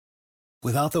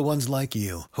Without the ones like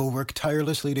you, who work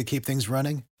tirelessly to keep things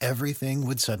running, everything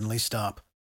would suddenly stop.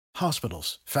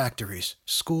 Hospitals, factories,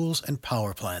 schools, and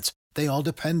power plants, they all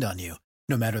depend on you.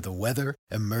 No matter the weather,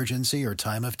 emergency, or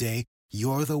time of day,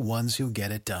 you're the ones who get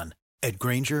it done. At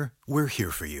Grainger, we're here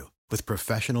for you with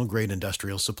professional-grade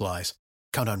industrial supplies.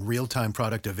 Count on real-time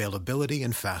product availability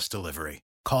and fast delivery.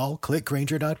 Call,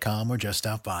 clickgrainger.com, or just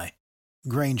stop by.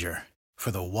 Grainger, for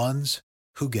the ones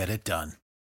who get it done.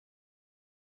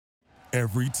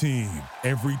 Every team,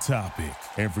 every topic,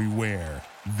 everywhere.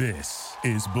 This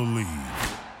is Believe.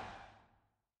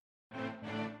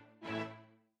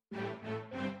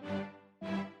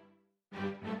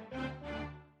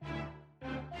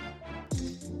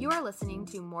 You are listening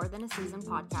to More Than a Season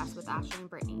podcast with Ashley and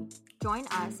Brittany. Join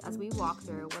us as we walk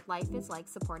through what life is like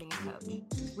supporting a coach.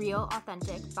 Real,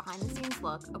 authentic, behind-the-scenes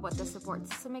look of what the support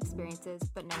system experiences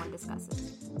but no one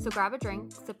discusses. So grab a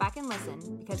drink, sit back and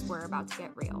listen, because we're about to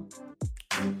get real.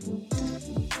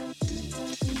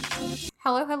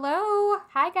 Hello, hello.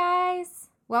 Hi, guys.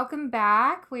 Welcome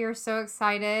back. We are so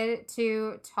excited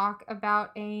to talk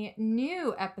about a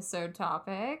new episode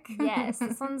topic. Yes,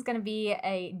 this one's going to be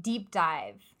a deep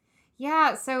dive.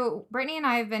 Yeah, so Brittany and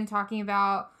I have been talking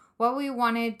about what we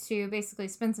wanted to basically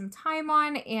spend some time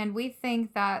on, and we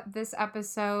think that this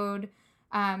episode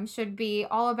should be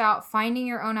all about finding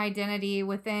your own identity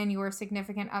within your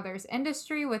significant other's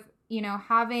industry with,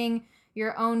 having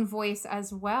your own voice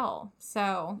as well.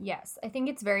 So, yes, I think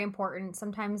it's very important.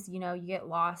 Sometimes, you get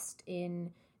lost in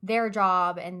their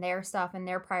job and their stuff and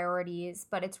their priorities,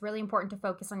 but it's really important to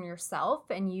focus on yourself,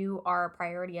 and you are a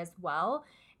priority as well.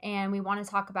 And we want to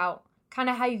talk about kind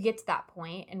of how you get to that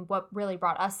point and what really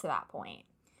brought us to that point.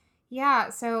 Yeah,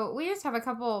 so we just have a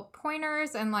couple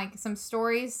pointers and some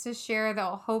stories to share that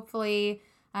will hopefully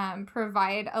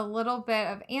provide a little bit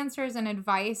of answers and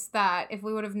advice that if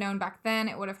we would have known back then,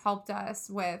 it would have helped us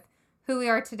with who we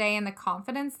are today and the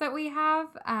confidence that we have.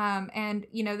 And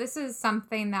this is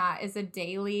something that is a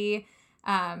daily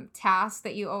task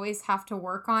that you always have to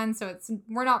work on. So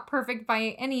we're not perfect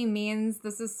by any means.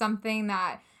 This is something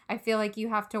that I feel like you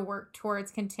have to work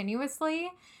towards continuously.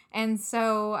 And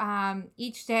so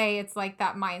each day it's like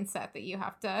that mindset that you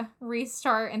have to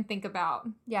restart and think about.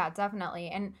 Yeah, definitely.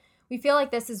 And we feel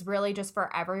like this is really just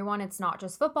for everyone. It's not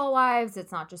just football wives.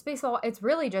 It's not just baseball. It's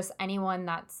really just anyone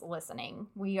that's listening.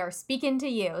 We are speaking to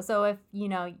you. So if, you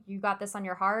got this on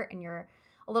your heart and you're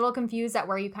a little confused at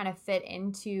where you kind of fit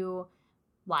into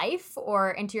life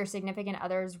or into your significant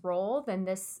other's role, then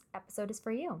this episode is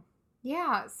for you.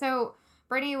 Yeah. So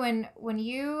Brittany, when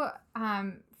you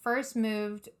first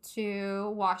moved to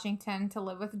Washington to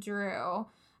live with Drew,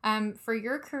 for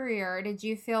your career, did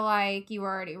you feel like you were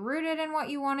already rooted in what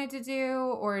you wanted to do,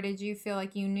 or did you feel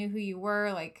like you knew who you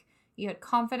were, like you had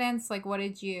confidence? Like, what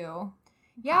did you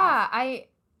have?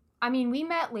 I mean, we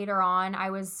met later on.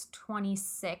 I was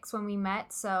 26 when we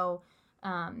met, so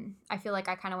I feel like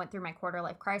I kind of went through my quarter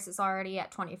life crisis already at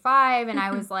 25, and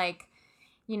I was like,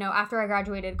 after I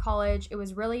graduated college, it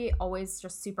was really always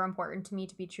just super important to me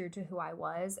to be true to who I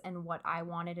was and what I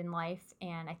wanted in life.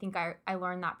 And I think I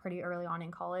learned that pretty early on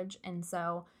in college. And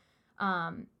so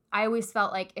I always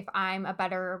felt like if I'm a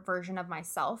better version of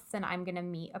myself, then I'm going to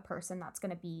meet a person that's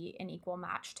going to be an equal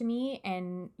match to me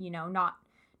and,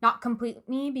 not complete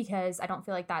me, because I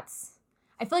feel like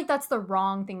that's the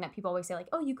wrong thing that people always say, like,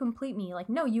 oh, you complete me. Like,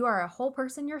 no, you are a whole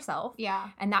person yourself. Yeah.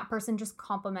 And that person just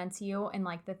complements you in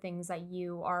the things that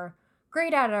you are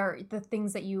great at, or the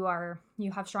things that you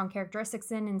have strong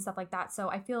characteristics in and stuff like that. So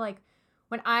I feel like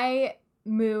when I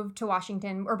moved to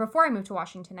Washington, or before I moved to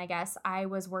Washington, I guess, I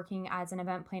was working as an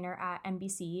event planner at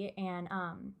NBC, and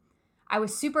I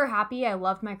was super happy. I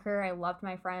loved my career. I loved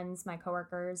my friends, my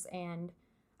coworkers, and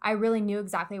I really knew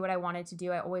exactly what I wanted to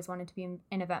do. I always wanted to be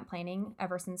in event planning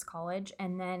ever since college.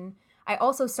 And then I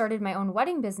also started my own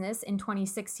wedding business in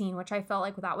 2016, which I felt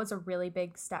like that was a really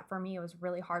big step for me. It was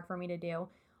really hard for me to do.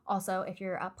 Also, if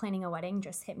you're planning a wedding,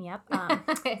 just hit me up.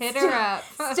 Hit her up.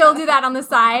 Still do that on the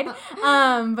side.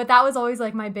 But that was always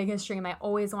my biggest dream. I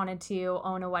always wanted to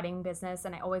own a wedding business,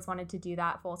 and I always wanted to do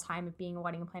that full time of being a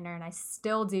wedding planner. And I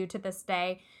still do to this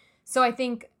day. So I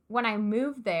think when I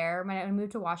moved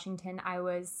to Washington, I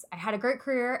had a great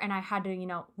career, and I had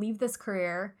to, leave this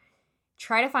career,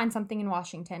 try to find something in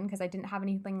Washington because I didn't have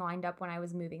anything lined up when I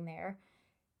was moving there.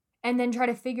 And then try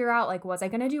to figure out, was I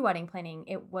going to do wedding planning?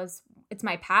 It's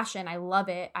my passion. I love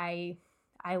it. I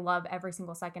love every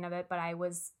single second of it, but I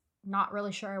was not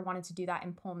really sure I wanted to do that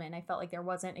in Pullman. I felt like there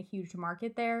wasn't a huge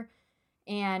market there.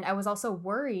 And I was also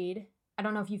worried. I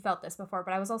don't know if you felt this before,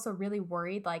 but I was also really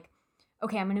worried,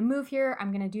 okay, I'm going to move here.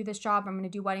 I'm going to do this job. I'm going to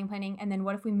do wedding planning. And then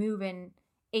what if we move in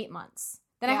 8 months?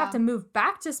 Then I have to move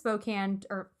back to Spokane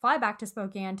or fly back to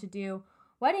Spokane to do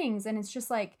weddings. And it's just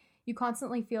like, you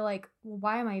constantly feel like, well,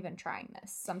 why am I even trying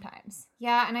this sometimes?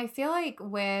 Yeah. And I feel like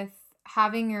with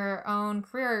having your own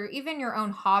career, or even your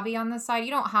own hobby on the side,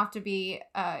 you don't have to be,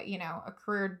 a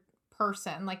career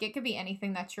person. Like, it could be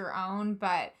anything that's your own,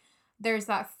 but there's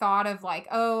that thought of like,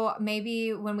 oh,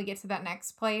 maybe when we get to that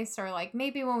next place, or like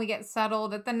maybe when we get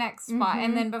settled at the next spot.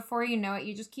 And then before you know it,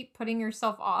 you just keep putting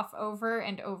yourself off over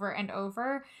and over and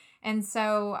over. And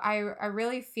so I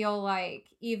really feel like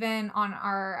even on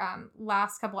our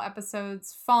last couple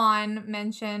episodes, Fawn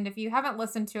mentioned, if you haven't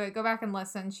listened to it, go back and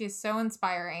listen. She's so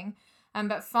inspiring.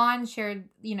 But Fawn shared,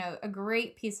 a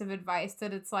great piece of advice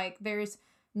that it's like, there's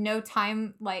no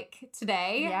time like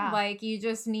today. Yeah. Like, you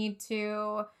just need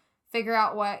to figure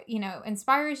out what,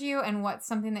 inspires you and what's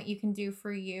something that you can do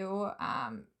for you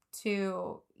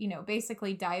to,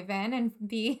 basically dive in and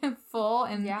be full.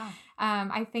 And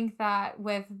I think that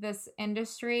with this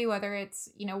industry, whether it's,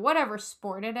 whatever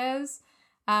sport it is,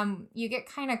 you get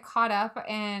kind of caught up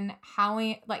in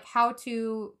how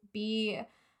to be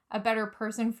a better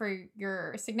person for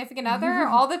your significant other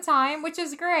all the time, which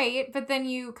is great. But then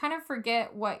you kind of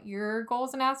forget what your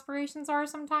goals and aspirations are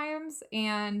sometimes,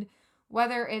 and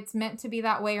whether it's meant to be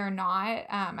that way or not.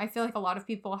 I feel like a lot of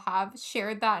people have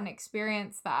shared that and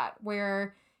experienced that,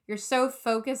 where you're so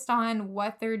focused on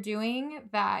what they're doing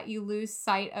that you lose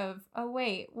sight of, oh,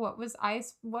 wait, what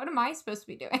am I supposed to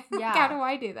be doing? Yeah. How do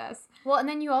I do this? Well, and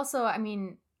then you also, I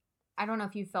don't know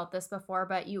if you felt this before,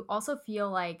 but you also feel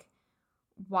like,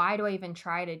 why do I even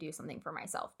try to do something for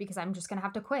myself? Because I'm just going to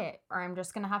have to quit, or I'm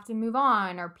just going to have to move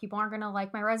on, or people aren't going to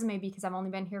like my resume because I've only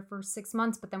been here for 6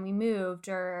 months, but then we moved,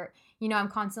 or, I'm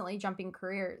constantly jumping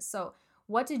careers. So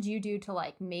what did you do to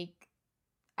like make,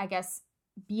 I guess,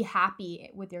 be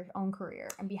happy with your own career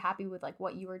and be happy with like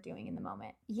what you were doing in the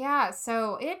moment? Yeah,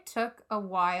 so it took a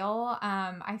while.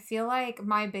 I feel like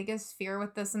my biggest fear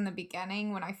with this in the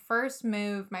beginning, when I first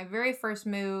moved, my very first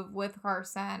move with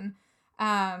Carson,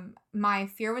 my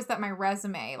fear was that my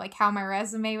resume, like how my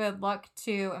resume would look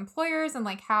to employers, and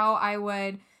like how I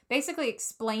would basically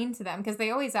explain to them, because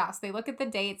they always ask, they look at the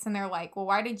dates and they're like, well,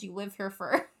 why did you live here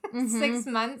for 6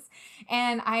 months?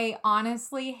 And I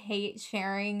honestly hate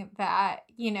sharing that,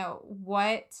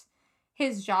 what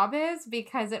his job is,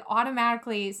 because it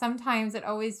automatically, sometimes it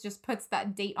always just puts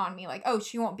that date on me, like, oh,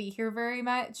 she won't be here very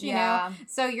much, you know?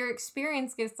 So your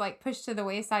experience gets like pushed to the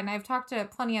wayside. And I've talked to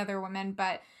plenty of other women,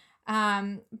 but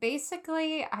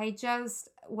basically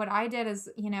what I did is,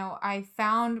 I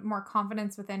found more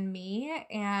confidence within me,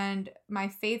 and my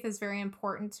faith is very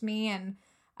important to me. And,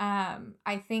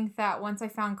 I think that once I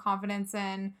found confidence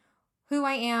in who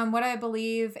I am, what I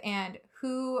believe, and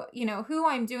who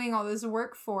I'm doing all this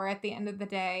work for at the end of the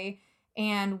day,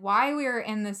 and why we're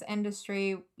in this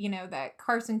industry, that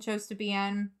Carson chose to be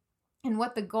in, and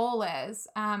what the goal is,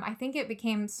 I think it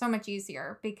became so much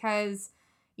easier, because,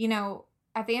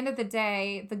 at the end of the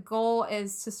day, the goal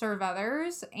is to serve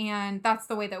others, and that's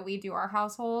the way that we do our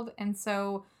household. And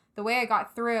so the way I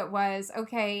got through it was,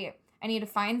 okay, I need to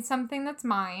find something that's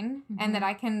mine and that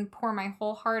I can pour my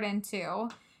whole heart into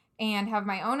and have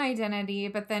my own identity,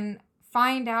 but then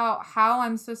find out how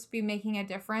I'm supposed to be making a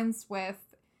difference with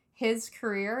his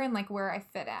career and like where I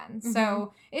fit in.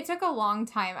 So it took a long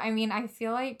time. I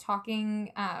feel like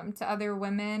talking to other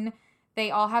women, they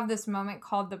all have this moment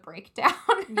called the breakdown.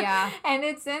 Yeah. And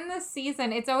it's in the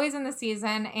season. It's always in the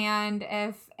season. And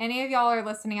if any of y'all are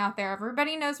listening out there,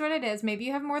 everybody knows what it is. Maybe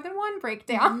you have more than one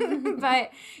breakdown,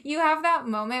 but you have that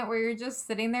moment where you're just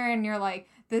sitting there and you're like,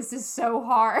 this is so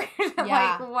hard.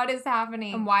 Yeah. Like, what is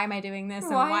happening? And why am I doing this?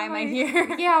 And why am I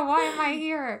here? Yeah, why am I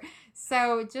here?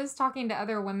 So just talking to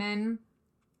other women,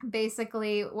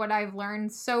 basically what I've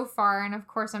learned so far, and of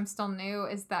course I'm still new,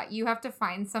 is that you have to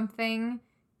find something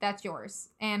that's yours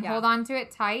and hold on to it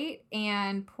tight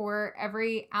and pour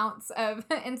every ounce of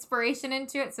inspiration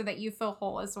into it so that you feel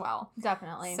whole as well.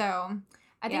 Definitely. So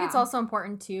I think it's also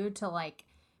important too to like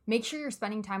make sure you're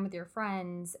spending time with your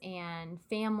friends and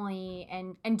family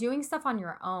and doing stuff on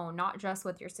your own, not just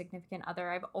with your significant other.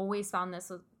 I've always found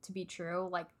this to be true.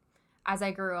 Like, as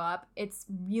I grew up, it's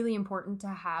really important to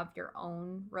have your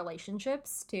own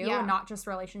relationships too, and not just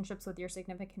relationships with your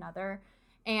significant other.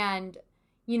 And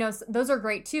those are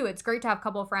great too. It's great to have a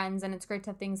couple of friends, and it's great to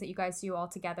have things that you guys do all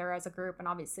together as a group. And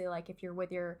obviously, like, if you're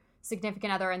with your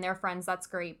significant other and their friends, that's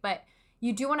great. But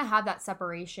you do want to have that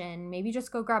separation. Maybe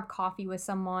just go grab coffee with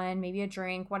someone, maybe a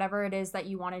drink, whatever it is that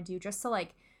you want to do, just to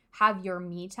like have your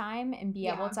me time and be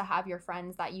able to have your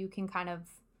friends that you can kind of,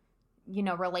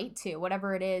 relate to,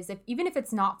 whatever it is. Even if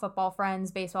it's not football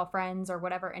friends, baseball friends, or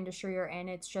whatever industry you're in,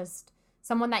 it's just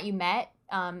someone that you met.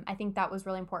 I think that was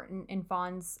really important in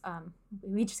Fawn's.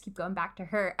 We just keep going back to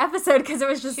her episode because it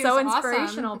was just so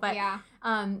inspirational. Awesome. But yeah.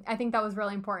 I think that was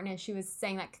really important. As she was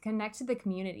saying that, connect to the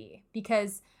community,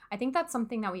 because I think that's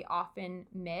something that we often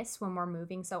miss when we're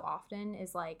moving so often,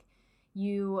 is like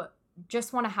you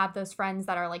just want to have those friends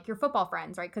that are like your football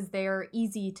friends, right? Because they're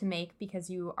easy to make because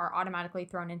you are automatically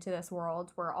thrown into this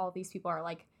world where all these people are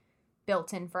like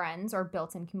built-in friends or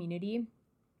built-in community.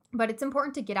 But it's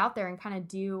important to get out there and kind of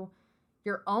do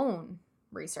your own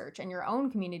research and your own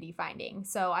community finding.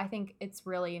 So I think it's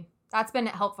really, that's been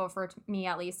helpful for me,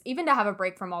 at least, even to have a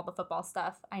break from all the football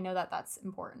stuff. I know that that's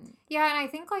important. Yeah, and I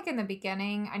think like in the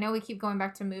beginning, I know we keep going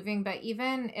back to moving, but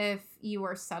even if you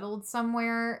are settled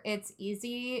somewhere, it's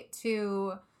easy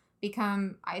to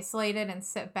become isolated and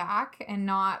sit back and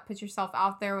not put yourself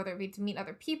out there, whether it be to meet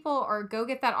other people or go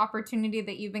get that opportunity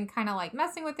that you've been kind of like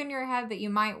messing with in your head that you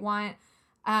might want.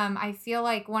 I feel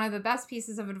like one of the best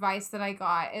pieces of advice that I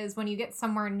got is when you get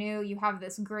somewhere new, you have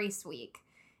this grace week.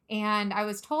 And I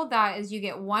was told that is you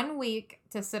get 1 week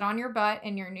to sit on your butt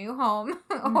in your new home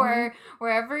or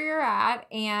wherever you're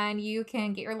at, and you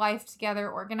can get your life together,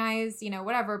 organize,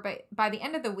 whatever. But by the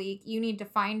end of the week, you need to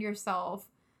find yourself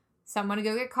someone to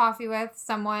go get coffee with,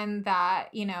 someone that,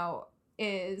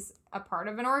 is a part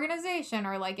of an organization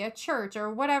or like a church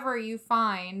or whatever you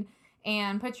find,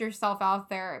 and put yourself out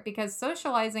there, because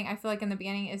socializing, I feel like in the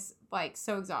beginning is like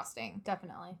so exhausting.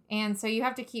 Definitely. And so you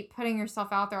have to keep putting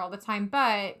yourself out there all the time.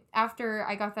 But after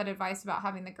I got that advice about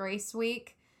having the grace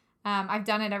week, I've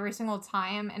done it every single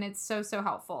time, and it's so, so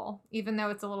helpful, even though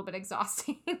it's a little bit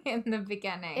exhausting in the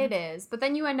beginning. It is. But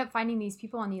then you end up finding these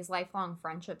people and these lifelong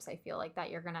friendships, I feel like, that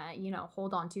you're going to,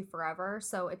 hold on to forever.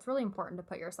 So it's really important to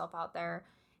put yourself out there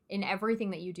in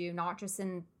everything that you do, not just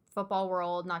in football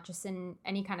world, not just in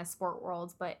any kind of sport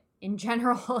worlds, but in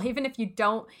general. Even if you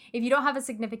don't have a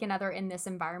significant other in this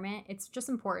environment, it's just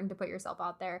important to put yourself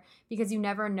out there, because you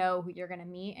never know who you're going to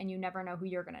meet and you never know who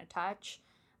you're going to touch.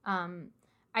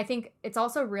 I think it's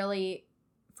also really,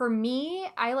 for me,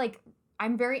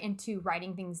 I'm very into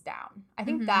writing things down. I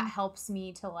think that helps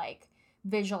me to like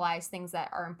visualize things that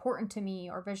are important to me,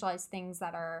 or visualize things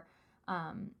that are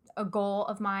a goal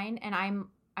of mine. And I'm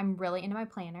really into my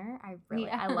planner.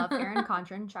 I love Erin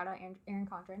Condren. Shout out Erin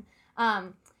Condren.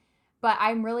 But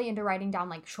I'm really into writing down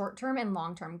like short-term and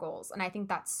long-term goals. And I think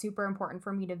that's super important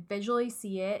for me to visually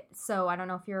see it. So I don't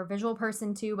know if you're a visual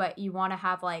person too, but you want to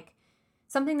have like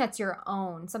something that's your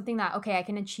own, something that, okay, I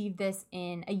can achieve this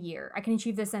in a year. I can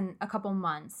achieve this in a couple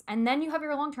months. And then you have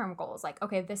your long-term goals. Like,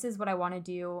 okay, this is what I want to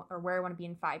do, or where I want to be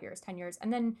in 5 years, 10 years.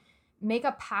 And then make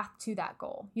a path to that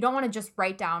goal. You don't want to just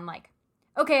write down like,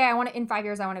 okay, in 5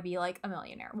 years, I want to be like a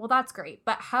millionaire. Well, that's great.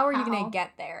 But how are you going to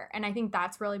get there? And I think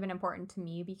that's really been important to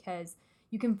me, because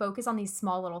you can focus on these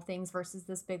small little things versus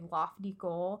this big lofty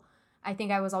goal. I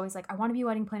think I was always like, I want to be a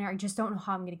wedding planner. I just don't know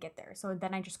how I'm going to get there. So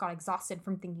then I just got exhausted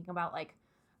from thinking about like,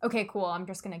 okay, cool, I'm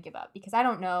just going to give up because I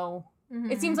don't know.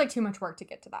 It seems like too much work to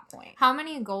get to that point. How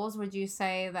many goals would you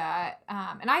say that,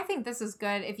 and I think this is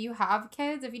good if you have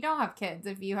kids, if you don't have kids,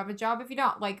 if you have a job, if you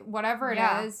don't, like whatever it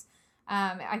is.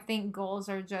 I think goals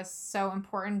are just so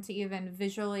important to even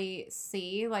visually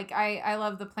see. Like I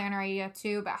love the planner idea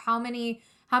too, but how many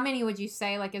would you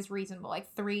say like is reasonable?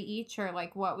 Like 3 each, or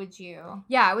like what would you?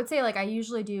 Yeah, I would say like I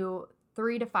usually do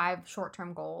 3 to 5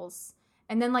 short-term goals,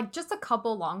 and then like just a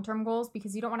couple long-term goals,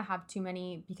 because you don't want to have too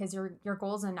many, because your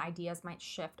goals and ideas might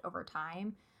shift over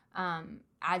time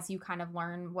as you kind of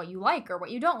learn what you like or what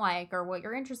you don't like, or what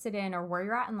you're interested in, or where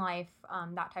you're at in life,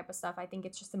 that type of stuff. I think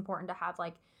it's just important to have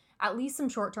like at least some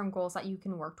short-term goals that you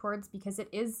can work towards, because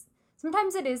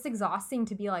sometimes it is exhausting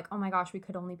to be like, oh my gosh, we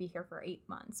could only be here for 8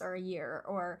 months or a year,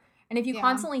 and if you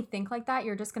constantly think like that,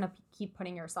 you're just going to keep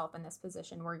putting yourself in this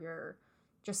position where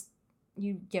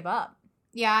you give up.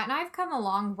 Yeah, and I've come a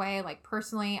long way, like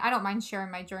personally. I don't mind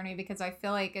sharing my journey, because I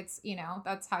feel like it's,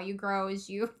 that's how you grow, is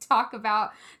you talk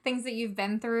about things that you've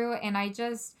been through. And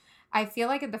I feel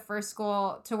like at the first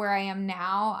school to where I am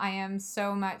now, I am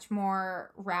so much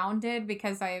more rounded,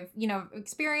 because I've,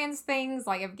 experienced things,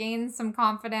 like I've gained some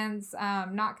confidence,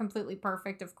 not completely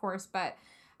perfect, of course, but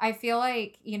I feel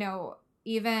like,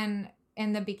 even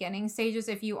in the beginning stages,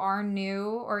 if you are new,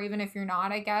 or even if you're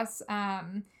not, I guess,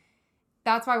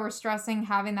 that's why we're stressing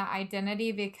having that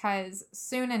identity, because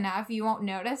soon enough you won't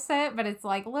notice it, but it's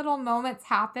like little moments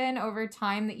happen over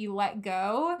time that you let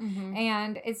go.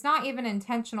 And it's not even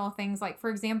intentional things. Like,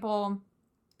 for example,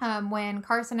 when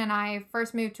Carson and I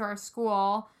first moved to our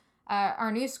school,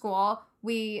 our new school,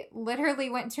 we literally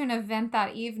went to an event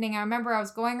that evening. I remember I was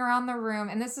going around the room,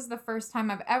 and this is the first time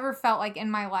I've ever felt like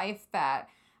in my life that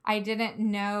I didn't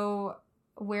know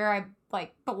where I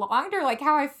like belonged or like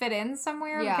how I fit in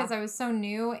somewhere Yeah. because I was so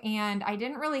new and I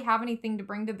didn't really have anything to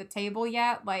bring to the table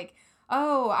yet. Like,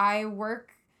 oh, I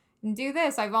work and do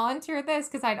this. I volunteer this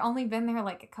because I'd only been there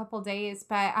like a couple days.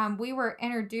 But he was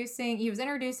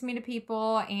introducing me to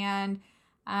people, and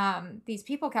these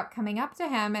people kept coming up to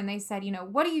him and they said, you know,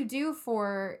 what do you do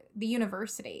for the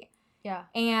university? Yeah.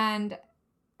 And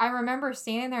I remember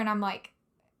standing there and I'm like,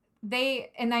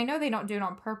 and I know they don't do it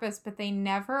on purpose, but they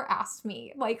never asked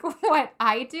me like what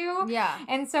I do. Yeah.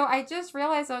 And so I just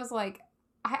realized, I was like,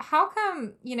 how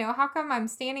come I'm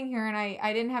standing here and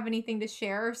I didn't have anything to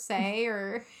share or say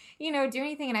or, you know, do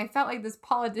anything. And I felt like this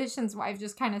politician's wife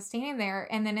just kind of standing there.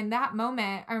 And then in that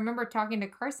moment, I remember talking to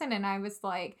Carson and I was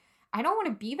like, I don't want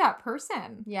to be that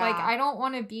person. Yeah. Like, I don't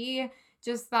want to be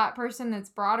just that person that's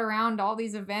brought around all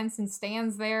these events and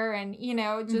stands there and, you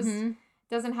know, just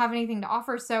doesn't have anything to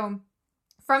offer. So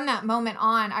from that moment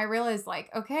on, I realized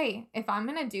like, okay, if I'm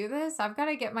going to do this, I've got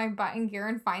to get my butt in gear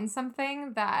and find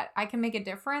something that I can make a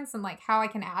difference and like how I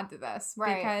can add to this.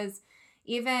 Right. Because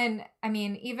even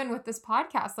with this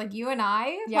podcast, like you and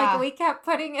I, Yeah. like we kept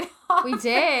putting it off. We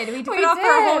did. We put We it off for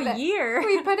a whole did. year.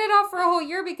 We put it off for a whole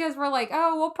year because we're like,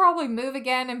 oh, we'll probably move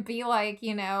again and be like,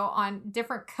 you know, on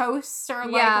different coasts or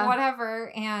like Yeah.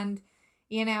 whatever. And,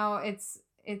 you know, it's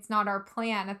not our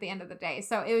plan at the end of the day.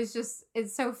 So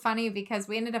it's so funny because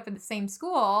we ended up in the same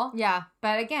school. Yeah.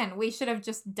 But again, we should have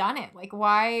just done it. Like,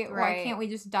 why Right. can't we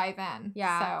just dive in?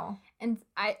 Yeah. So, And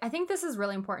I think this is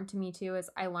really important to me too, is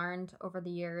I learned over the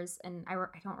years, and I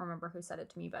don't remember who said it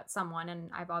to me, but someone,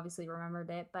 and I've obviously remembered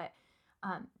it, but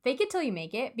fake it till you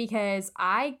make it, because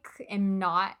I'm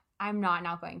not an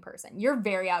outgoing person. You're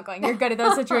very outgoing. You're good at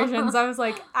those situations. I was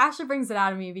like, Ashley brings it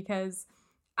out of me because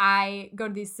I go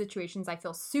to these situations, I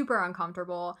feel super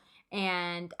uncomfortable,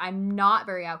 and I'm not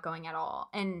very outgoing at all.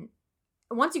 And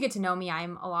once you get to know me,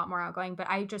 I'm a lot more outgoing, but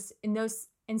I just,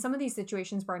 in some of these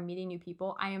situations where I'm meeting new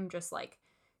people, I am just like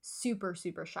super,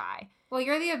 super shy. well,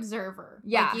 you're the observer.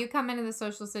 Yeah. Like, you come into the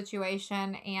social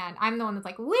situation and I'm the one that's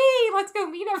like, wee, let's go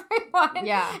meet everyone.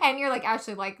 Yeah. And you're like,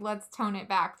 Ashley, like, let's tone it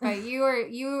back. But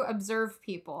you observe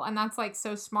people, and that's like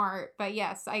so smart. But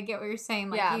yes, I get what you're saying.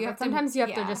 Like, Yeah, you but have sometimes you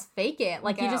have to yeah. just fake it.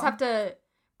 Like, you just Go. have to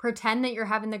pretend that you're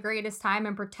having the greatest time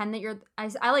and pretend that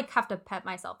I like have to pep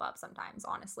myself up sometimes,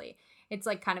 honestly. It's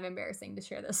like kind of embarrassing to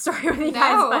share this story with you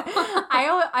guys, No. but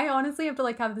I honestly have to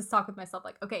like have this talk with myself,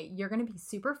 like, okay, you're going to be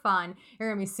super fun. You're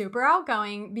going to be super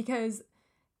outgoing because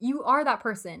you are that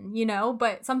person, you know?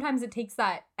 But sometimes it takes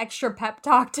that extra pep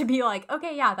talk to be like,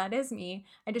 okay, yeah, that is me.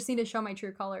 I just need to show my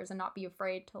true colors and not be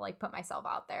afraid to like put myself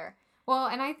out there. Well,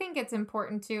 and I think it's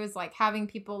important too, is like having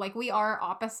people, like, we are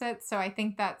opposites. So I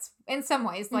think that's in some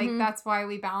ways, like, that's why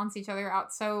we balance each other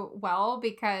out so well,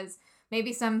 because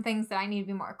maybe some things that I need to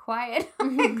be more quiet,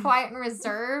 quiet and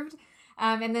reserved.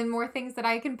 And then more things that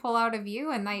I can pull out of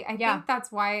you. And I think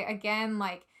that's why, again,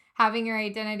 like, having your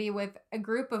identity with a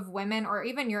group of women or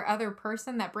even your other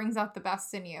person that brings out the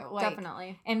best in you. Like,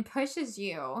 Definitely. and pushes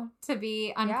you to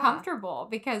be uncomfortable,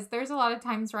 because there's a lot of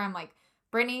times where I'm like,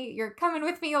 Brittany, you're coming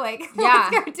with me, like, Yeah.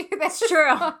 let's go do this. It's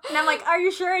true. And I'm like, are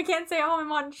you sure I can't stay home and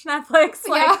watch Netflix?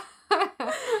 Like, Yeah.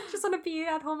 just want to be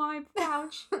at home on my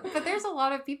couch. But there's a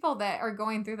lot of people that are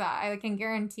going through that. I can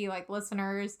guarantee, like,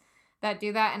 listeners that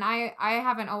do that. And I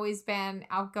haven't always been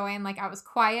outgoing. Like, I was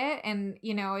quiet, and,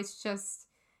 you know, it's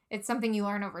something you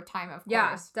learn over time, of course.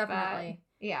 Yeah, definitely.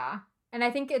 But, yeah. And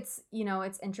I think it's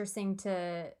interesting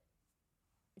to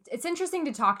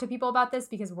talk to people about this,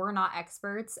 because we're not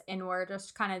experts and we're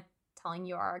just kind of telling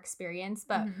you our experience.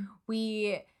 But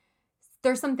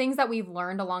there's some things that we've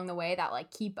learned along the way that like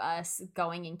keep us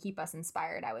going and keep us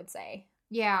inspired, I would say.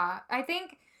 Yeah. I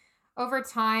think over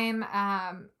time,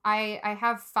 I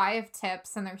have 5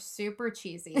 tips, and they're super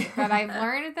cheesy, but I've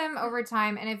learned them over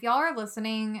time. And if y'all are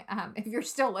listening, if you're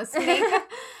still listening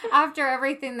after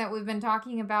everything that we've been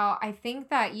talking about, I think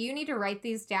that you need to write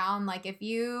these down. Like, if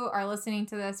you are listening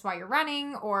to this while you're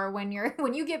running, or when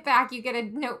you get back, you get a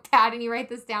notepad and you write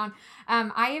this down.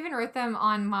 I even wrote them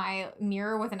on my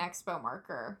mirror with an Expo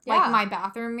marker, like my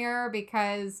bathroom mirror,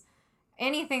 because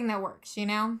anything that works, you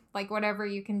know, like whatever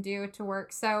you can do to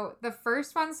work. So the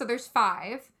first one, so there's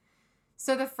 5.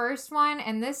 So the first one,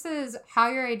 and this is how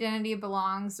your identity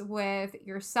belongs with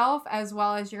yourself as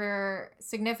well as your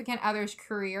significant other's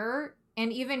career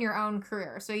and even your own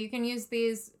career. So you can use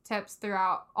these tips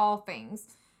throughout all things.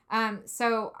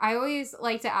 So I always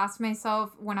like to ask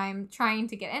myself when I'm trying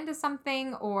to get into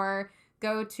something or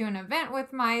go to an event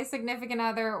with my significant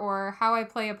other, or how I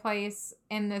play a place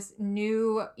in this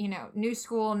new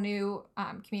school, new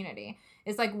community,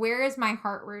 is like, where is my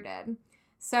heart rooted?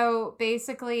 So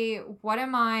basically, what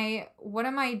am I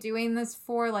doing this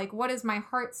for? Like, what is my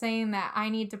heart saying that I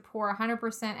need to pour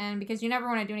 100% in? Because you never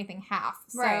want to do anything half.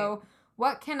 Right. So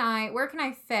where can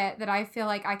I fit that I feel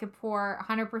like I could pour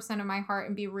 100% of my heart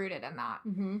and be rooted in that?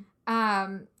 Mm-hmm.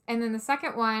 And then the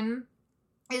second one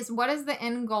is, what is the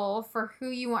end goal for who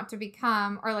you want to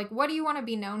become, or like, what do you want to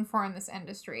be known for in this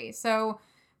industry? So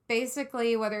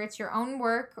basically, whether it's your own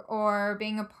work or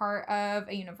being a part of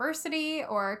a university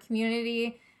or a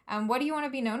community, what do you want to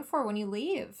be known for when you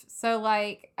leave? So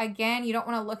like, again, you don't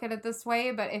want to look at it this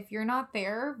way, but if you're not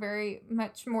there very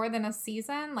much more than a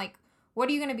season, like, what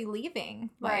are you going to be leaving?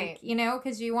 Right. Like,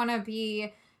 because you want to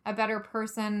be a better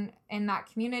person in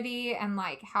that community, and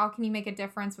like, how can you make a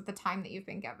difference with the time that you've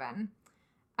been given?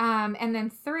 And then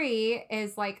 3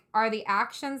 is like, are the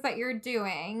actions that you're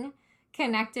doing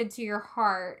connected to your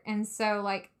heart? And so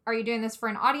like, are you doing this for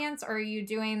an audience, or are you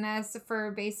doing this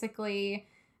for basically,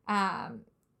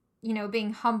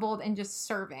 being humbled and just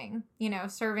serving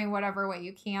whatever way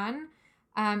you can?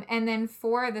 And then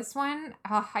for this one,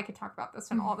 I could talk about this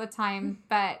one all the time,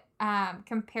 but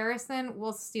comparison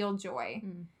will steal joy.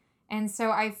 And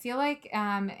so I feel like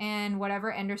in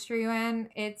whatever industry you're in,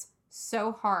 it's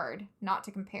so hard not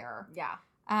to compare. Yeah.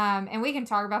 And we can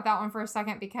talk about that one for a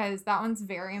second, because that one's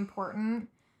very important.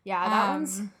 Yeah,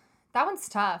 that one's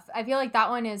tough. I feel like that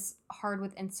one is hard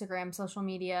with Instagram, social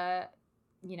media.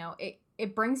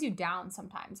 It brings you down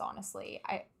sometimes, honestly.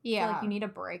 I feel like you need a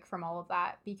break from all of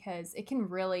that, because it can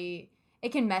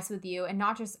mess with you, and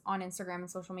not just on Instagram and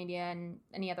social media and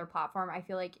any other platform. I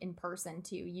feel like in person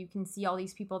too, you can see all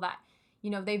these people that,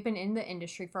 they've been in the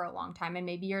industry for a long time, and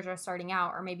maybe you're just starting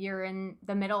out, or maybe you're in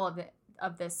the middle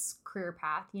of this career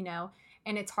path,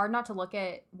 and it's hard not to look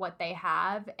at what they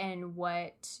have and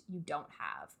what you don't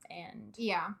have. And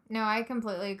yeah, no, I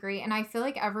completely agree. And I feel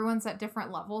like everyone's at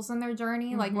different levels in their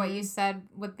journey, like what you said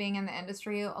with being in the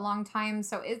industry a long time.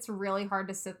 So it's really hard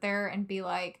to sit there and be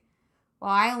like,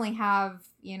 well, I only have,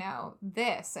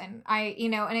 this. And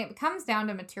and it comes down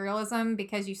to materialism,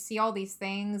 because you see all these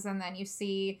things, and then you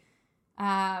see,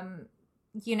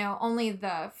 only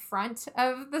the front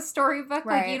of the storybook.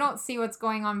 Right. Like, you don't see what's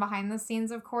going on behind the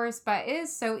scenes, of course, but it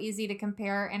is so easy to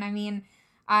compare. And I mean,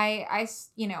 I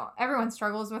everyone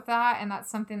struggles with that. And that's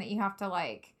something that you have to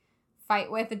like fight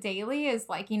with daily, is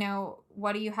like,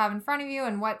 what do you have in front of you,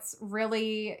 and what's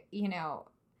really,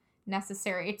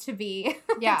 necessary to be,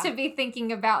 to be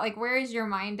thinking about, like, where is your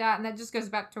mind at? And that just goes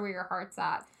back to where your heart's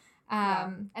at.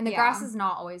 And the grass is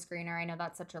not always greener. I know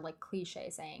that's such a like cliche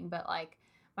saying, but like,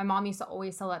 my mom used to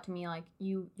always tell that to me, like,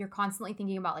 you're constantly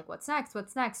thinking about like, what's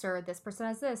next, or this person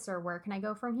has this, or where can I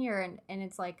go from here? And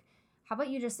it's like, how about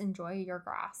you just enjoy your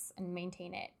grass and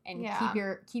maintain it, and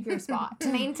keep your spot.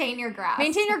 Maintain your grass.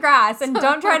 Maintain your grass, and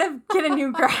don't try to get a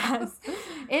new grass.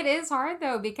 It is hard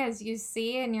though, because you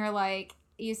see, and you're like,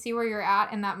 you see where you're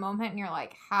at in that moment, and you're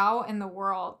like, how in the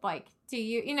world, like, do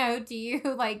you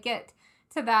like get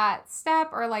to that step,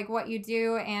 or like what you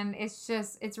do? And it's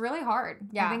really hard.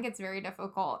 I think it's very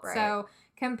difficult. Right. So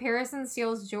comparison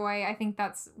steals joy. I think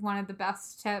that's one of the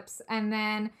best tips. And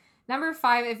then number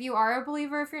 5, if you are a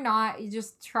believer, if you're not, you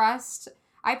just trust.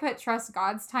 I put trust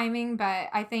God's timing, but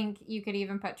I think you could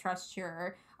even put trust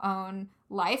your own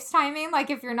life's timing. Like,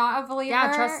 if you're not a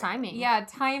believer, trust timing.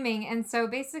 Timing. And so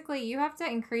basically you have to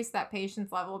increase that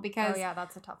patience level, because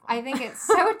that's a tough one. I think it's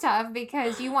so tough,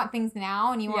 because you want things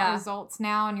now, and you want results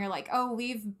now, and you're like, oh,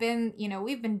 we've been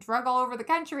drug all over the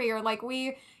country, or like,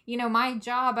 my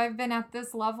job, I've been at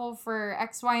this level for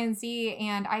X, Y, and Z.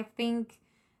 And I think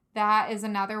that is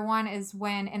another one, is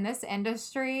when in this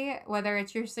industry, whether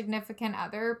it's your significant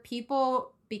other,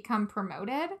 people become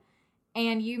promoted,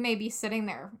 and you may be sitting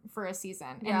there for a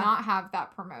season and not have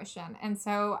that promotion. And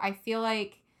so I feel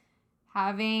like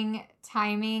having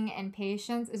timing and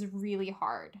patience is really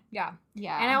hard. Yeah.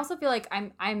 And I also feel like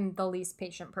I'm the least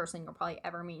patient person you'll probably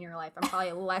ever meet in your life. I'm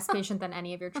probably less patient than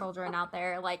any of your children out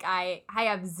there. Like, I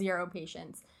have zero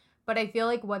patience. But I feel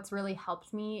like what's really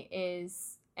helped me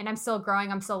is, and I'm still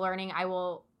growing, I'm still learning. I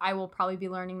will probably be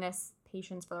learning this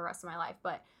patience for the rest of my life.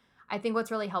 But I think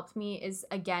what's really helped me is,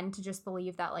 again, to just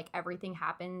believe that like everything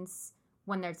happens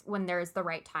when there's the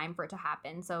right time for it to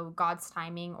happen. So God's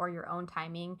timing or your own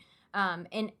timing.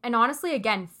 And honestly,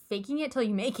 again, faking it till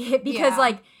you make it, because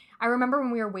like, I remember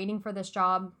when we were waiting for this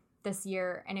job this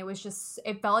year, and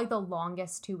it felt like the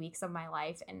longest 2 weeks of my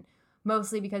life. And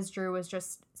mostly because Drew was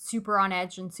just super on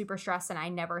edge and super stressed, and I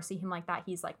never see him like that.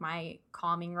 He's like my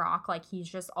calming rock. Like, he's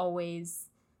just always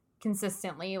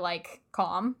consistently like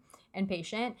calm and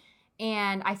patient.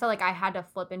 And I felt like I had to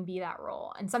flip and be that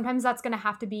role. And sometimes that's going to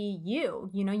have to be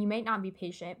you. You know, you may not be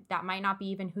patient. That might not be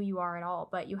even who you are at all.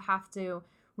 But you have to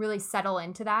really settle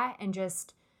into that and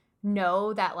just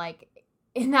know that, like,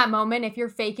 in that moment, if you're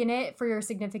faking it for your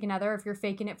significant other, if you're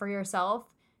faking it for yourself,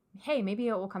 hey, maybe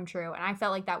it will come true. And I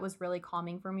felt like that was really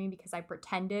calming for me because I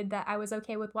pretended that I was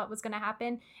okay with what was going to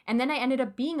happen. And then I ended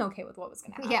up being okay with what was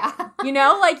going to happen. Yeah. You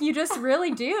know, like, you just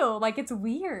really do. Like, it's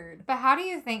weird. But how do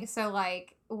you think, so,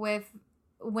 like,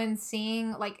 when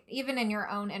seeing, like, even in your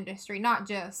own industry, not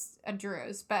just a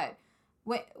Drew's, but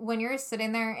when you're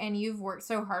sitting there and you've worked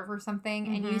so hard for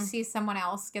something and you see someone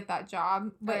else get that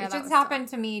job, but it just happened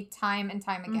to me time and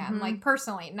time again, like,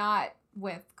 personally, not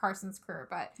with Carson's career,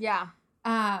 but yeah.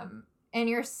 And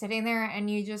you're sitting there and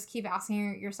you just keep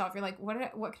asking yourself, you're like, what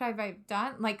could I have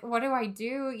done? Like, what do I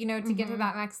do, you know, to get to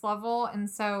that next level? And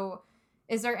so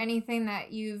is there anything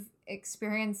that you've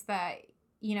experienced that,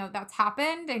 you know, that's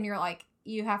happened and you're like,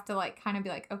 you have to, like, kind of be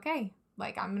like, okay,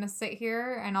 like, I'm going to sit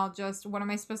here and I'll just, what am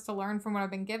I supposed to learn from what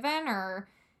I've been given? Or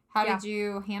how did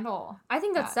you handle I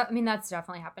think that's that? that's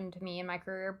definitely happened to me in my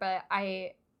career, but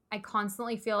I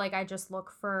constantly feel like I just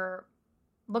look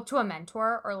to a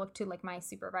mentor or look to, like, my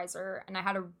supervisor. And I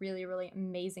had a really, really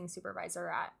amazing supervisor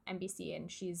at NBC,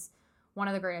 and she's one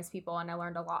of the greatest people, and I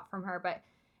learned a lot from her. But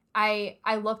I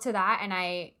look to that, and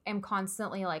I am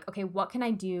constantly like, okay, what can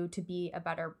I do to be a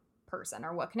better person,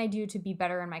 or what can I do to be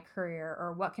better in my career,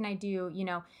 or what can I do, you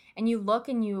know? And you look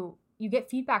and you get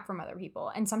feedback from other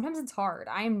people, and sometimes it's hard.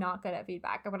 I am not good at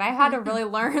feedback, but I had to really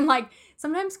learn, like,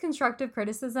 sometimes constructive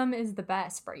criticism is the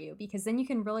best for you, because then you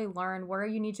can really learn where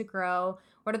you need to grow,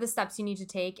 what are the steps you need to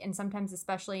take. And sometimes,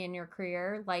 especially in your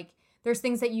career, like, there's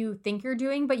things that you think you're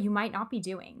doing, but you might not be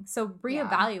doing. So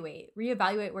reevaluate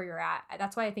where you're at.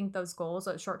 That's why I think those goals,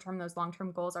 those short-term, those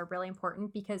long-term goals, are really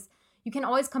important, because you can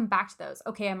always come back to those.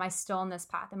 Okay, am I still on this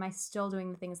path? Am I still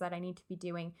doing the things that I need to be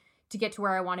doing to get to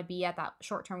where I want to be at that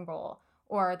short-term goal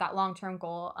or that long-term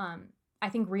goal? I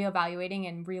think reevaluating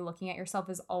and re-looking at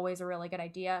yourself is always a really good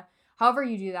idea. However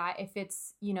you do that, if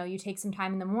it's, you know, you take some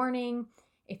time in the morning,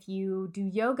 if you do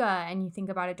yoga and you think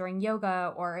about it during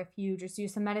yoga, or if you just do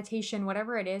some meditation,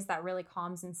 whatever it is that really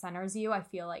calms and centers you, I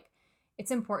feel like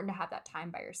it's important to have that time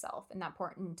by yourself, and that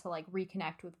important to, like,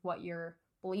 reconnect with what your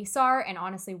beliefs are and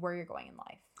honestly where you're going in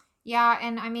life. Yeah,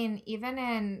 and I mean, even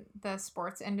in the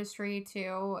sports industry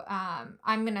too,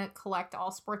 I'm going to collect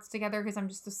all sports together because I'm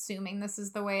just assuming this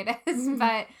is the way it is.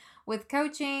 But with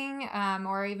coaching,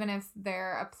 or even if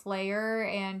they're a player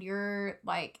and you're,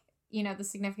 like, you know, the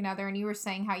significant other, and you were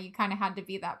saying how you kind of had to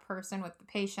be that person with the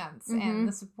patience and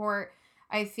the support,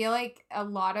 I feel like a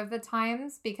lot of the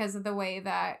times, because of the way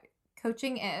that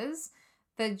coaching is,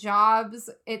 the jobs,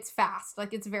 it's fast,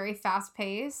 like, it's very fast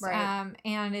paced, right.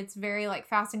 And it's very, like,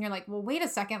 fast, and you're like, well, wait a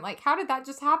second, like, how did that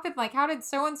just happen? Like, how did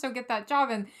so and so get that job?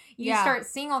 And you start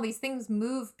seeing all these things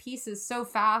move pieces so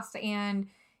fast, and,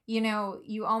 you know,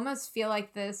 you almost feel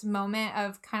like this moment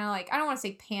of kind of, like, I don't want to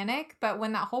say panic, but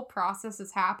when that whole process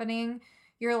is happening,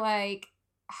 you're like,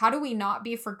 how do we not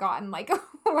be forgotten? Like,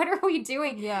 what are we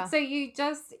doing? Yeah. So you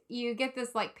get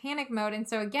this, like, panic mode. And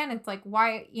so again, it's like,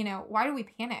 why do we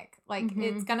panic? Like,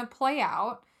 it's going to play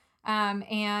out.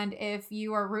 And if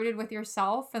you are rooted with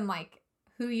yourself and, like,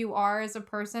 who you are as a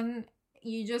person,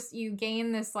 you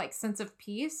gain this, like, sense of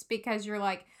peace, because you're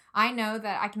like, I know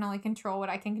that I can only control what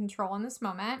I can control in this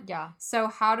moment. Yeah. So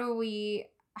how do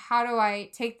I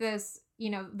take this, you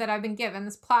know, that I've been given,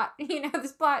 this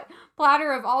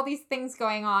platter of all these things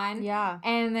going on. Yeah.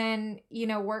 And then, you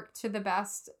know, work to the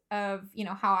best of, you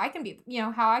know, how I can be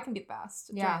the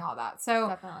best doing all that. So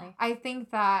definitely. I think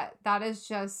that is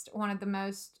just one of the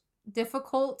most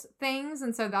difficult things.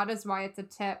 And so that is why it's a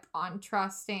tip on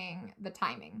trusting the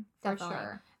timing, for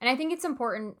sure. And I think it's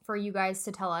important for you guys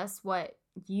to tell us what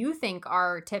you think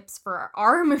are tips for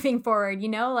our moving forward. You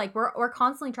know, like, we're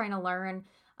constantly trying to learn.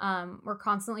 We're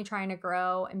constantly trying to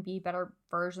grow and be better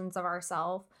versions of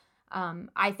ourselves.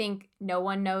 I think no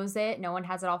one knows it. No one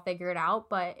has it all figured out.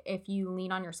 But if you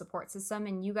lean on your support system,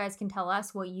 and you guys can tell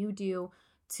us what you do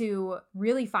to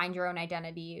really find your own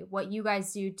identity, what you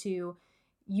guys do to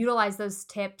utilize those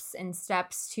tips and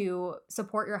steps to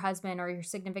support your husband or your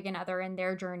significant other in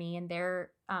their journey and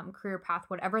their career path,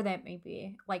 whatever that may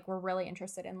be. Like, we're really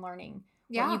interested in learning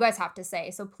what you guys have to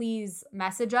say. So please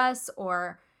message us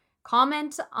or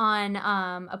comment on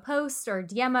a post, or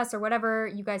DM us, or whatever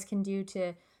you guys can do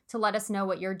to let us know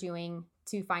what you're doing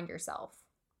to find yourself.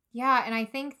 Yeah, and I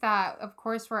think that, of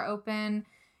course, we're open,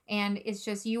 and it's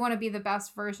just, you want to be the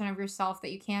best version of yourself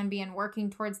that you can be, and working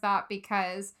towards that,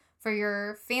 because for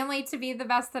your family to be the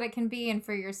best that it can be, and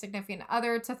for your significant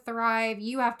other to thrive,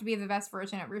 you have to be the best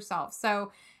version of yourself.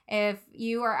 So If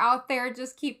you are out there,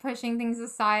 just keep pushing things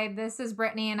aside. This is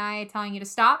Brittany and I telling you to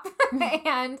stop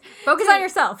and Focus on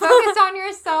yourself. Focus on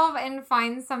yourself and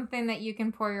find something that you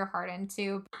can pour your heart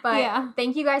into. But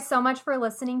thank you guys so much for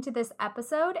listening to this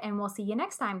episode, and we'll see you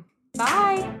next time.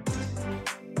 Bye.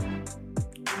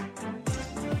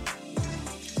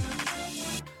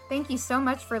 Thank you so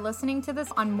much for listening to this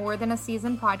on More Than a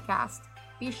Season podcast.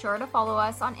 Be sure to follow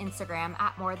us on Instagram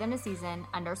at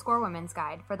morethanAseason_women's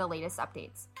guide for the latest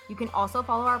updates. You can also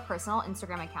follow our personal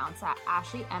Instagram accounts at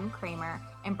Ashley M. Kramer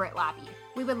and Britt Labby.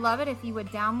 We would love it if you would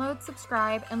download,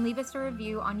 subscribe, and leave us a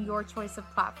review on your choice of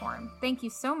platform. Thank you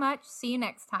so much. See you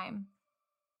next time.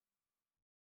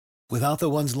 Without the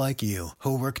ones like you,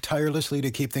 who work tirelessly to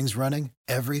keep things running,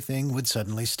 everything would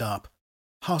suddenly stop.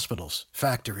 Hospitals,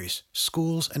 factories,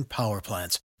 schools, and power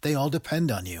plants, they all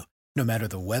depend on you. No matter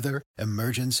the weather,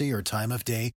 emergency, or time of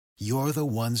day, you're the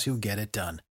ones who get it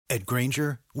done. At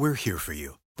Grainger, we're here for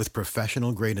you with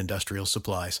professional-grade industrial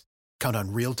supplies. Count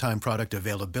on real-time product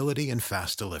availability and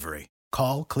fast delivery.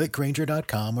 Call, click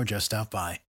Grainger.com, or just stop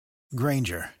by.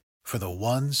 Grainger, for the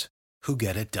ones who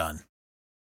get it done.